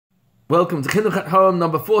Welcome to Chinuch at Home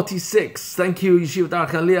number 46. Thank you, Yeshiva Darach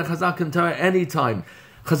Aliyah, Chazak and Torah, anytime.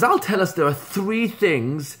 Chazal tell us there are three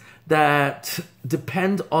things that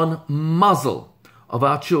depend on Mazal of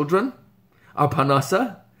our children, our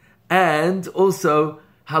Parnasa, and also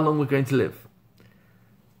how long we're going to live.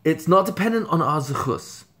 It's not dependent on our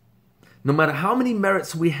Zechus. No matter how many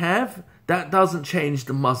merits we have, that doesn't change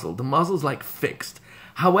the Mazal. The Mazal's like fixed.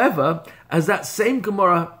 However, as that same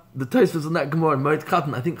Gemara, the Tosfos in that Gemara in Moed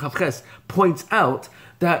Katan, I think Chavches, points out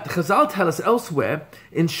that Chazal tell us elsewhere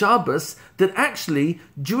in Shabbos that actually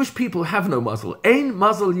Jewish people have no Mazal. Ein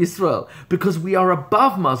Mazal Yisrael, because we are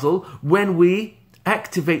above Mazal when we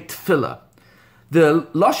activate Tefillah. The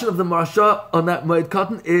Lashon of the Marasha on that Moed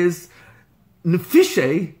Katan is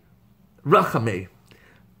Nefishe Rachameh,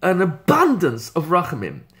 an abundance of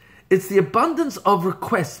Rachamim. It's the abundance of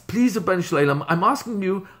requests. Please, Rabbi Shalom, I'm asking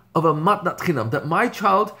you of a matnat chinam, that my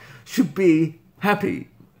child should be happy.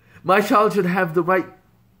 My child should have the right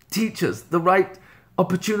teachers, the right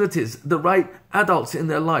opportunities, the right adults in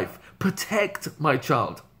their life. Protect my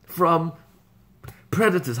child from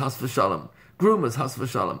predators, has v'shalom, groomers, has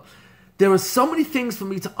v'shalom. There are so many things for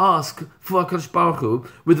me to ask for HaKadosh Baruch Hu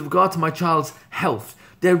with regard to my child's health,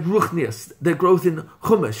 their ruchnias, their growth in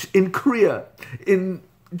chumash, in kriya, in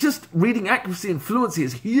just reading accuracy and fluency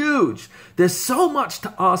is huge. There's so much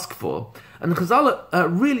to ask for. And Chazal are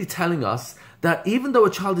really telling us that even though a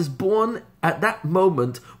child is born at that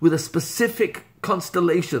moment with a specific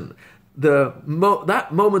constellation, that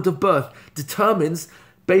moment of birth determines,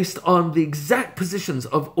 based on the exact positions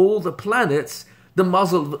of all the planets, the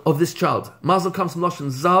Mazal of this child. Mazal comes from Lashon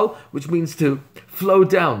Zal, which means to flow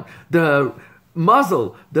down. The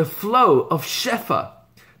Mazal, the flow of Shefa,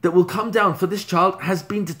 that will come down for this child has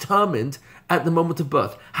been determined at the moment of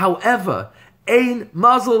birth. However, Ein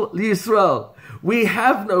Mazal Yisrael. We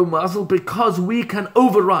have no Mazal because we can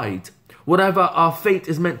override whatever our fate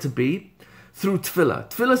is meant to be through Tefillah.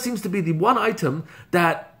 Tefillah seems to be the one item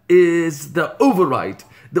that is the override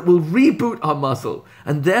that will reboot our Mazal.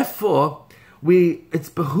 And therefore,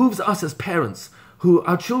 it behooves us as parents who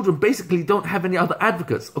our children basically don't have any other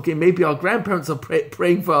advocates. Okay, maybe our grandparents are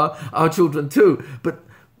praying for our children too, but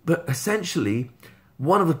essentially,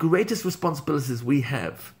 one of the greatest responsibilities we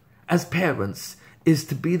have as parents is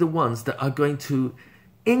to be the ones that are going to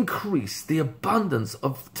increase the abundance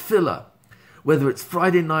of tefillah. Whether it's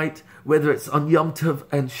Friday night, whether it's on Yom Tov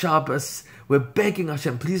and Shabbos, we're begging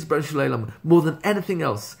Hashem, please, Baruch Shalom, more than anything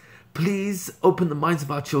else, please open the minds of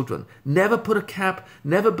our children. Never put a cap,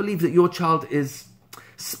 never believe that your child is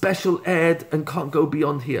special ed and can't go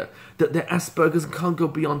beyond here, that they're Asperger's and can't go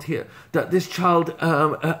beyond here, that this child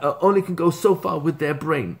only can go so far with their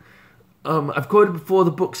brain. I've quoted before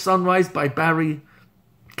the book Sunrise by Barry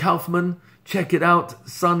Kaufman. Check it out.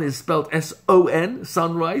 Sun is spelled S-O-N,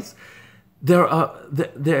 Sunrise. There's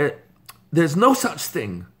no such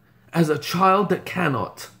thing as a child that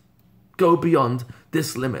cannot go beyond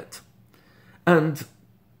this limit. And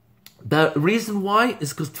the reason why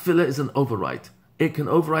is because tefillah is an override. It can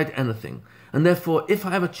override anything. And therefore, if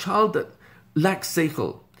I have a child that lacks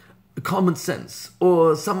seichel, common sense,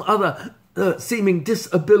 or some other seeming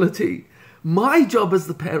disability, my job as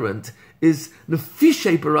the parent is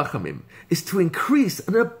nefishe barachamim, is to increase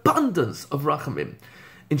an abundance of rachamim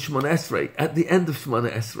in Shemona Esrei, at the end of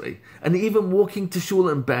Shemona Esrei, and even walking to shul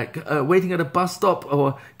and back, waiting at a bus stop,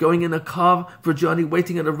 or going in a car for a journey,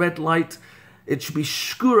 waiting at a red light. It should be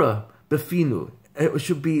shkura befinu. It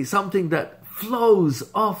should be something that flows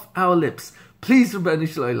off our lips. Please, Rabbi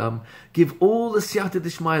Shalom, give all the siyata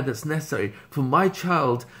d'shmaya that's necessary for my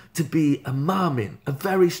child to be a ma'amin, a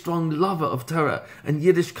very strong lover of Torah and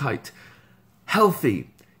Yiddishkeit,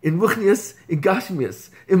 healthy, in ruchnius, in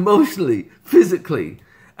gashmius, emotionally, physically,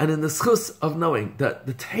 and in the schus of knowing that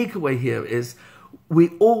the takeaway here is we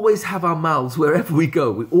always have our mouths wherever we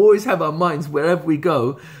go. We always have our minds wherever we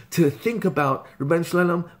go to think about, Rabbi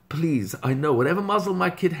Shalom, please, I know whatever muzzle my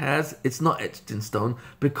kid has, it's not etched in stone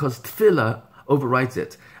because tefillah overrides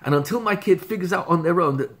it. And until my kid figures out on their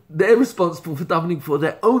own that they're responsible for davening for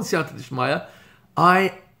their own siyata d'shmaya,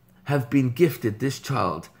 I have been gifted this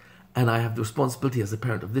child, and I have the responsibility as a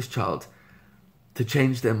parent of this child to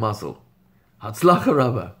change their muzzle. Hatzlacha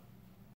Rabbah.